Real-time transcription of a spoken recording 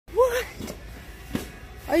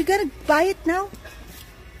Are you gonna buy it now?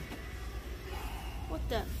 What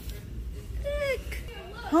the heck?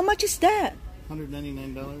 How much is that?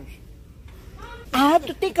 $199. I have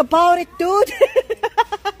to think about it, dude.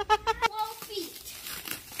 12 feet.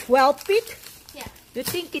 12 feet? Yeah. You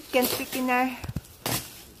think it can fit in our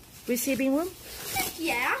receiving room? Heck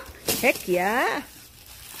yeah. Heck yeah.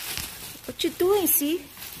 What you doing, see?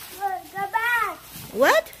 Look, the bag.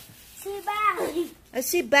 What? See bag. I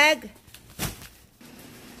see bag.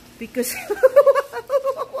 Because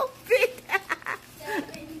fit.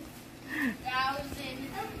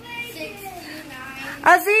 7,069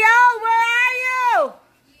 Azio, where are you?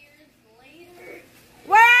 years later.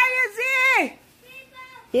 Where are you, Z?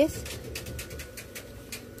 Yes.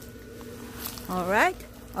 All right.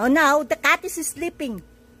 Oh, now the cat is sleeping.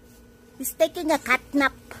 He's taking a cat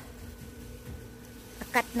nap. A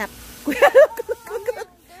cat nap. Look.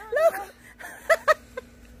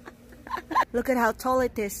 Look at how tall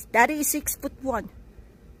it is. Daddy is 6'1".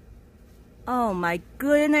 Oh my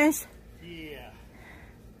goodness. Yeah.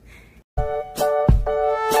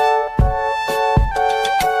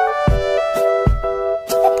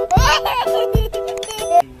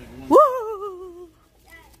 Woo!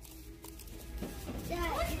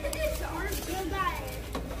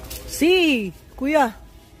 See, Kuya.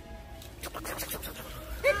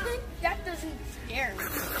 That doesn't scare me.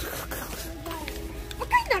 What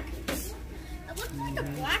kind of... It looks like a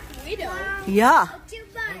black widow. Yeah, What's your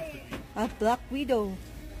butt? a black widow.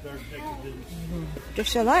 Dark Texas.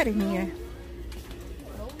 There's a lot in here.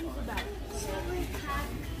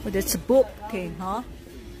 Oh, that's a book thing, huh?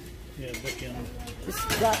 Yeah, book in. It's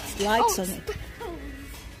got lights on it.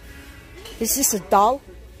 Is this a doll?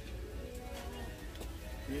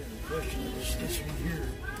 Yeah, the question is this one here.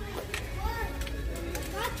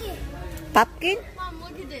 Pumpkin? Mom,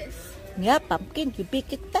 look at this. Yeah, pumpkin. You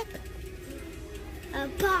pick it back. A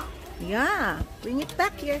pop. Yeah, bring it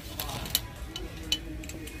back here.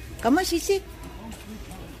 Come on, Sisi.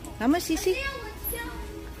 Come on, Sisi.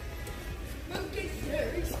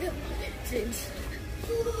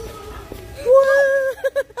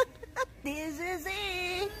 This is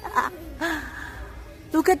it.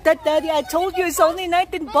 Look at that, Daddy. I told you it's only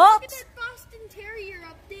 19 Look at bucks. that Boston Terrier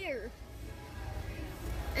up there.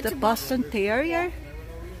 The Boston Terrier.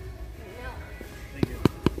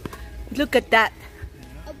 Look at that.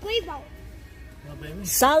 A Playboy. Well, baby,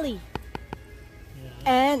 Sally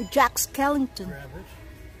and Jack Skellington. grab it.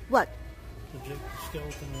 What? The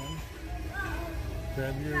skeleton one.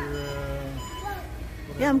 Grab your,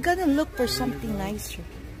 Yeah, I'm gonna look for something nicer.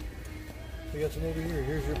 we got some over here.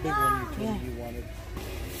 Here's your big one you told me you wanted.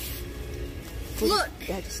 Look.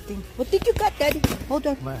 Daddy's thing. What did you got, Daddy? Hold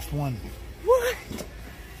on. Last one. What?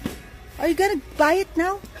 Are you gonna buy it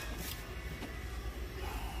now?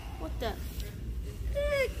 What the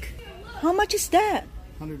heck? How much is that?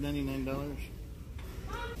 $199.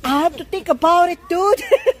 I have to think about it, dude.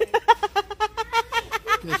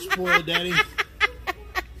 That's spoiled, Daddy.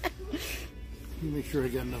 You make sure I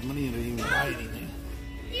got enough money to even buy anything.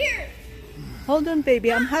 Here. Hold on,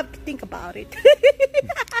 baby. I'm have to think about it.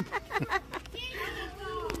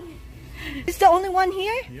 Is the only one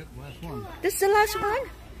here? Yep, last one. This is the last one?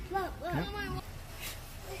 Look, look. Yep.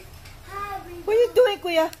 What are you doing,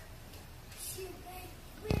 Kuya?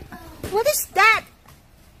 What is that?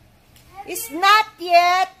 It's not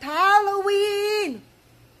yet Halloween.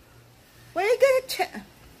 Where are you gonna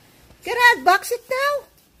unbox it now?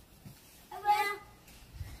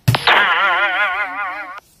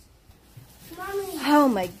 Oh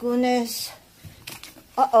my goodness.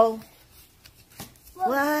 Uh-oh.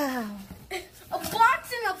 Wow. A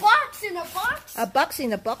box in a box in a box. A box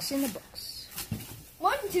in a box in a box.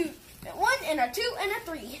 1, 2, 1 and a 2 and a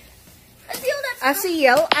 3. I feel that. I see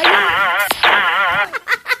yellow. I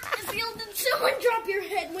feel that someone drop your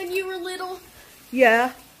head when you were little.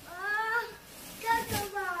 Yeah.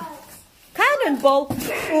 Cannonball.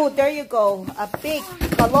 Oh, there you go. A big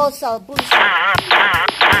colossal booster.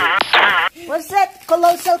 What's that?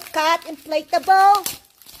 Colossal cat inflatable?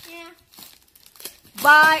 Yeah.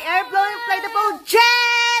 By Airblowing Inflatable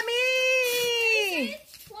Gemmy!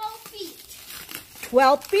 It's 12 feet.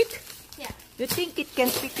 12 feet? Yeah. You think it can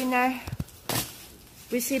fit in our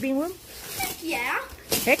receiving room? Heck yeah.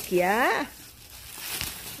 Heck yeah.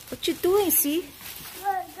 What you doing, see?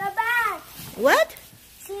 Look, the bag. What?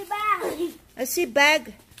 See bag. I see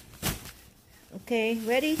bag. Okay,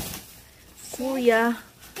 ready? Kuya,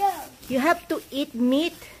 Go. you have to eat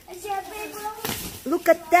meat. Is there a big roll? Look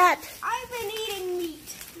at that. I've been eating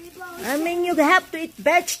meat. I mean, you have to eat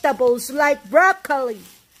vegetables like broccoli,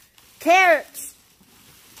 carrots,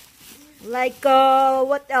 like,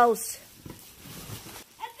 what else?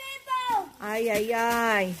 And Ay, ay,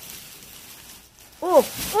 ay. Oh,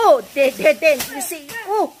 oh, then, you see,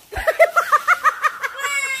 oh.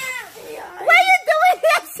 What are you doing?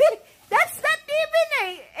 That's not even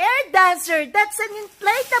an air dancer. That's an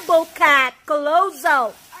inflatable cat,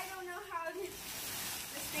 Colossal. I don't know how this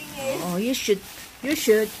thing is. Oh, you should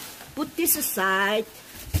put this aside.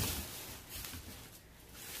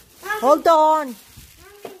 Hold on.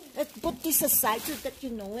 Let's put this aside so that you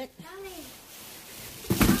know it.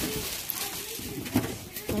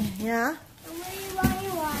 Yeah.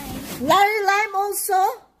 Larry Lime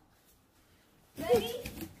also. Ready?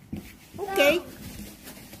 Okay.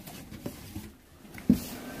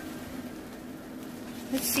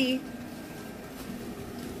 Let's see.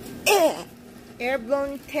 Air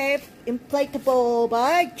blown tape, inflatable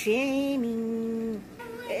by Gemmy.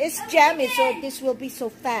 It's Gemmy, so this will be so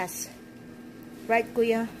fast. Right,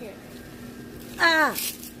 Kuya? Here. Ah,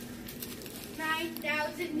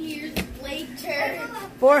 9,000 years later.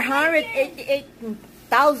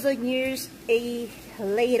 488,000 years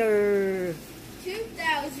later.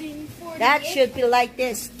 2048. That should be like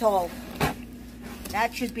this tall.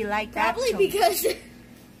 That should be like Probably that tall. because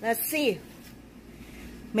Let's see.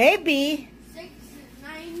 Maybe. 6,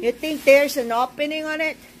 9. You think there's an opening on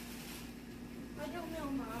it? I don't know,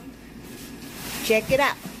 Mom. Check it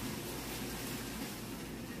out.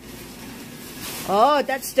 Oh,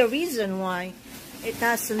 that's the reason why. It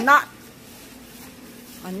has a knot.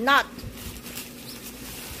 A knot.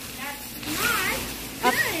 That's not A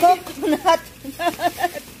good. coconut. Not.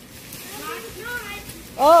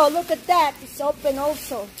 Oh, look at that. It's open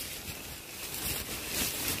also.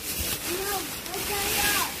 No, open it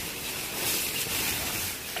up.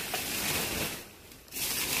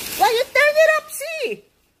 Why you turn it up, see?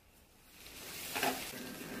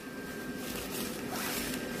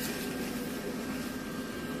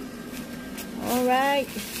 All right.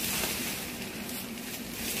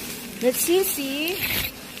 Let's see.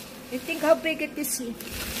 You think how big it is? Mom,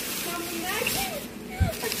 imagine.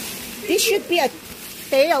 This should be a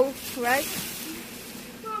tail, right?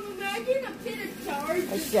 Mom, imagine a pit of tar.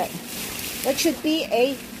 What's that? That should be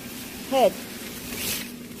a head.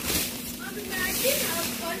 Mom, imagine a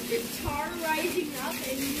bunch of tar rising up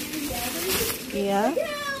and you yelling. Yeah.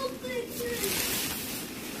 Help!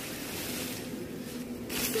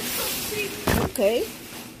 Okay.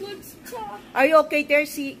 Looks tar. Are you okay there,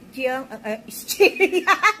 si Jiang? Jiang.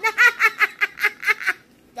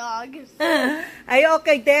 Dog. Are you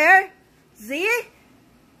okay there? See?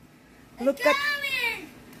 Look at Coming!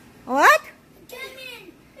 what?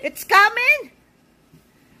 Coming! It's coming.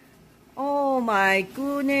 Oh my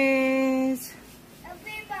goodness. A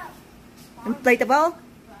paper. Inflatable?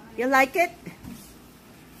 You like it?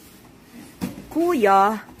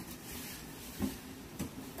 Kuya.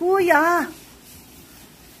 Kuya.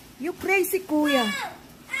 You crazy, Kuya.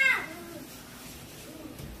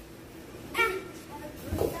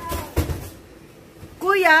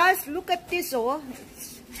 Kuya, look at this, oh.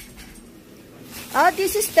 Ah,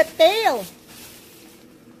 this is the tail.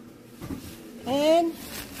 And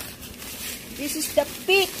this is the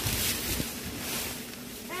feet.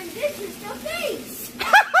 And this is the face.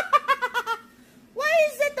 Why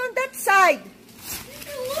is it on that side?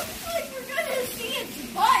 It looks like we're gonna see its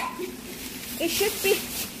butt. It should be.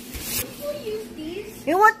 We'll use these.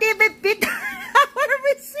 You won't even fit our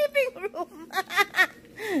receiving room.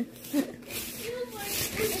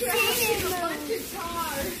 We're tracking a bunch of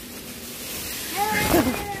tar.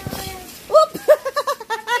 Whoop.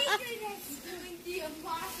 Doing the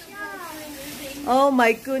impossible. Oh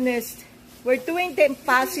my goodness. We're doing the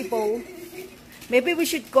impossible. Maybe we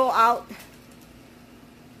should go out.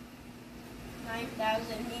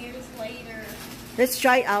 9,000 years later. Let's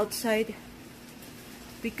try outside.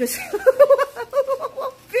 Because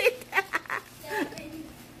fit.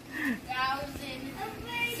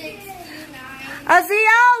 7,069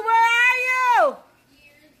 Azio, where are you?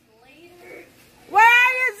 years later. Where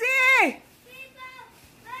are you, Z?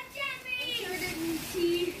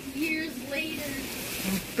 170 years later.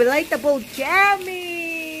 Inflatable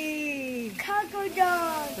Gemmy.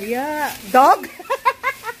 Crocodile. Yeah. Dog?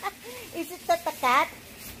 Is it that a cat?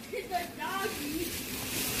 It's a doggy.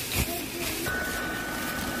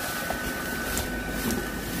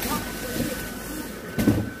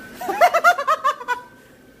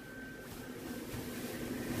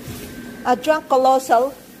 A drunk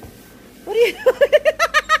Colossal. What are you doing?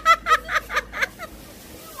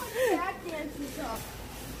 That dances up.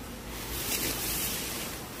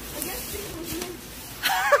 I guess this was meant.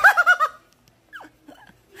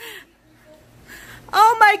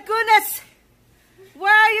 Oh my goodness.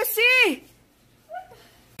 Where are you, see?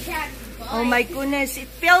 Cat's butt. Oh my goodness. It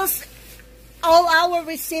feels all our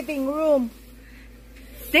receiving room.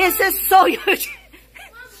 This is so huge.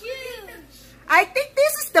 I think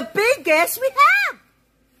this is the biggest we have.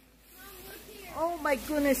 Oh my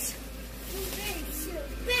goodness.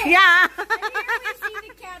 Yeah. And here we see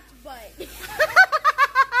the cat's butt.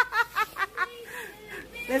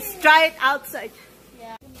 Let's try it outside.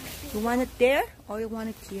 Yeah. You want it there or you want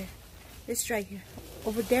it here? Let's try here.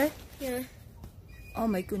 Over there? Yeah. Oh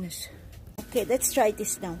my goodness. Okay, let's try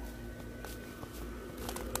this now.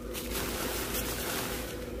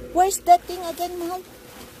 Where's that thing again, Mom?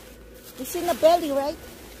 It's in the belly, right?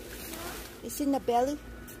 It's in the belly?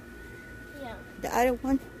 Yeah. The other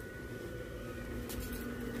one?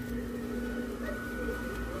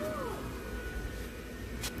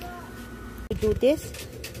 Do this.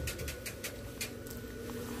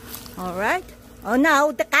 All right. Oh,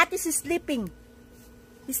 now the cat is sleeping.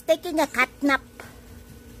 He's taking a cat nap.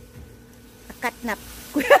 A cat nap.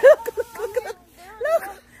 Look, look, look, look.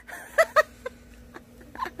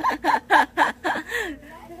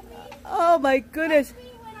 Oh my goodness.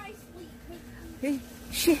 Hey,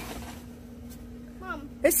 shit. Mom.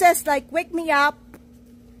 It says like, wake me up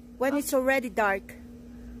when it's already dark.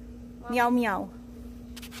 Mom. Meow, meow.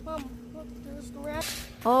 Mom, look, there's the rat.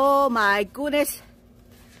 Oh my goodness.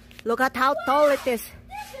 Look at how tall it is. This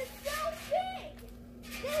is so big.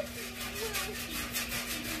 This is when I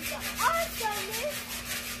see the awesomest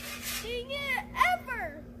thing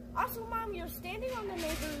ever. Also, Mom, you're standing on the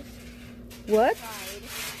neighbor's What? side.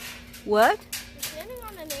 What? You're standing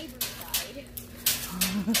on the neighbor's side.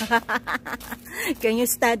 Can you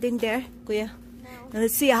stand in there, Kuya? No.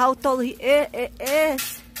 Let's see how tall he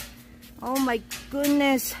is. Oh my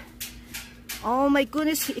goodness. Oh my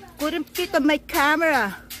goodness. It couldn't fit on my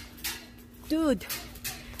camera. Dude,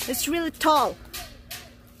 it's really tall.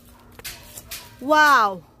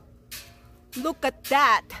 Wow. Look at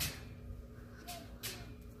that.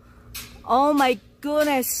 Oh my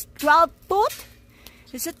goodness. 12 foot?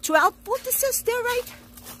 Is it 12 foot? It says there, right?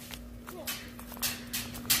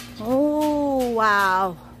 Oh,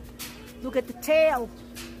 wow. Look at the tail.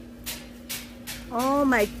 Oh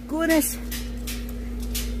my goodness.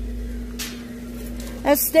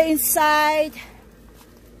 That's the inside.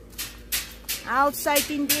 Outside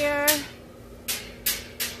in there.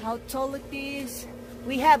 How tall it is.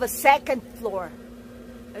 We have a second floor.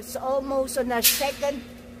 It's almost on a second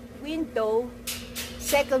window.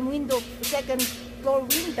 Second floor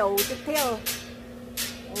window. The tail.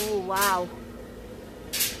 Oh wow.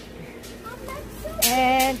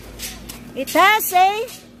 And it has a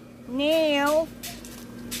nail.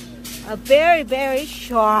 A very, very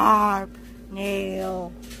sharp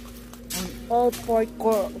nail on all four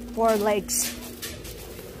legs.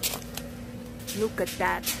 Look at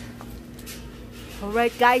that.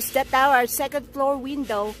 Alright guys, that's our second floor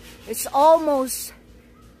window. It's almost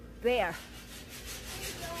there.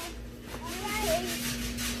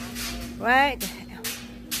 Right?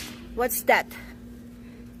 What's that?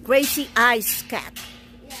 Crazy Eyes cat.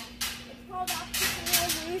 Yeah, it's called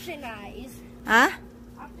optical illusion eyes. Huh?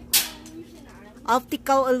 Optical illusion eyes.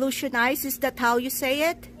 Optical illusion eyes, is that how you say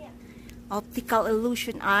it? Yeah. Optical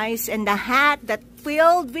illusion eyes, and the hat that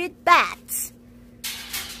filled with bats.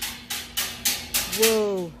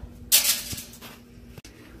 Whoa.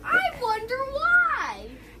 I wonder why.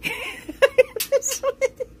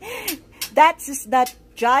 That is not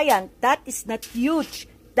giant. That is not huge.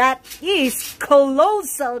 That is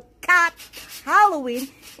Colossal Cat Halloween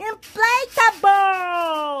Inflatable.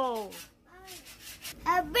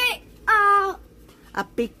 A big, A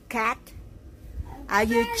big cat, a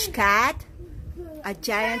huge cat, a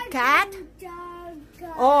giant cat,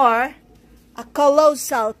 or a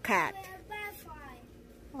colossal cat.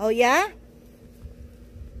 Oh yeah?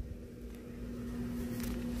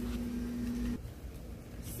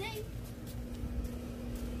 See?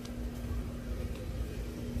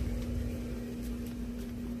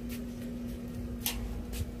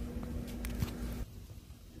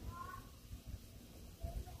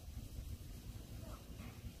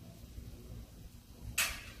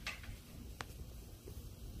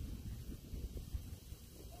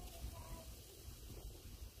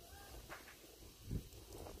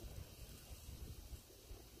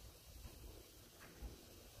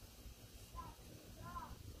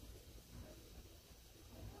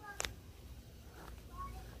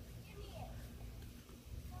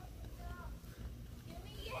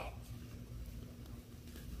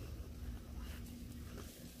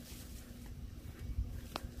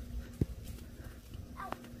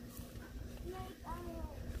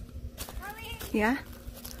 Yeah?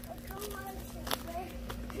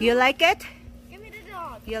 You like it? Give me the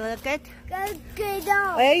dog. You like it? Good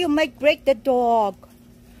dog. Oh, you might break the dog.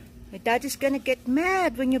 Your daddy's gonna get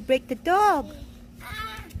mad when you break the dog.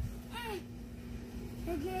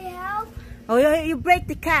 Okay, help. Oh, you break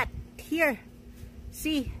the cat. Here.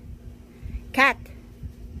 See? Cat.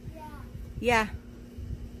 Yeah. Yeah.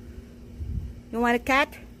 You want a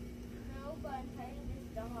cat? No, but I'm petting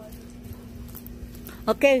this dog.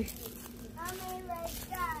 Okay. I mean, like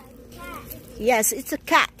that. Cat. Yes, it's a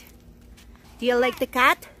cat. Do you like the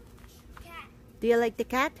cat? Cat. Do you like the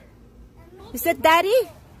cat? Is that daddy?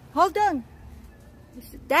 Hold on.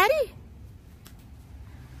 Is it daddy?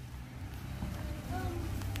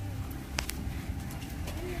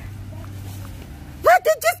 What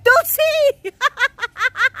did you don't see?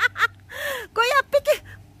 Kuya, pick it.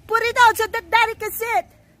 Put it out so that daddy can sit.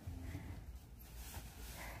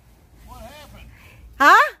 What happened?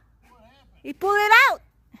 Huh? What happened? You pull it out.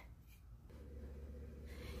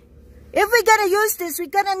 If we're gonna use this, we're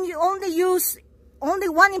gonna only use only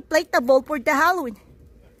one inflatable for the Halloween.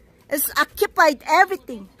 It's occupied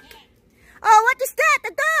everything. Oh, what is that?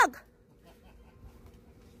 A dog?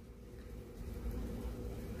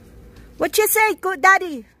 What you say, good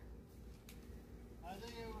daddy? I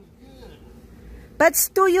think it was good. But it's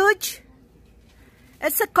too huge.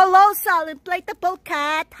 It's a Colossal inflatable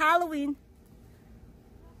cat Halloween.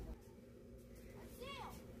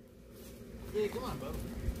 Yeah, come on, bub.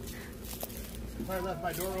 I left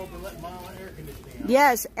my door open, let my air conditioning out.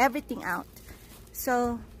 Yes, everything out.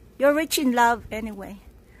 So, you're rich in love anyway.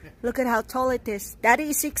 Look at how tall it is. Daddy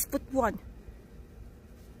is 6'1".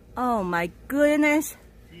 Oh my goodness.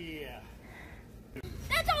 Yeah.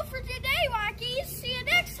 That's all for today, WaCkieS. See you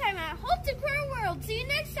next time at HOLT'S World. See you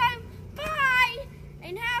next time. Bye.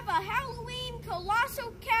 And have a Halloween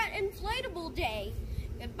Colossal Cat Inflatable Day.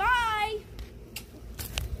 Goodbye.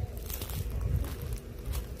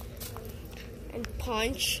 And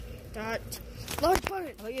punch that large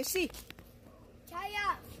button. Oh, you see. Tie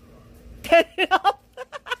up. Turn it off.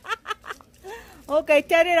 Okay,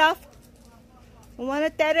 turn it off. You want to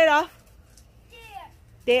turn it off?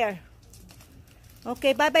 There. There.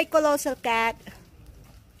 Okay, bye-bye, Colossal cat.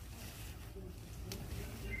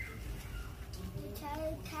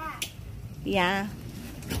 Tie cat. Yeah.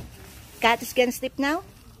 Cat is gonna sleep now?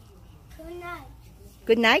 Good night.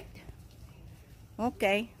 Good night?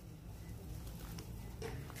 Okay.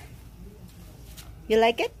 You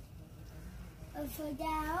like it? Upside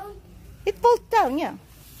down. It falls down, yeah.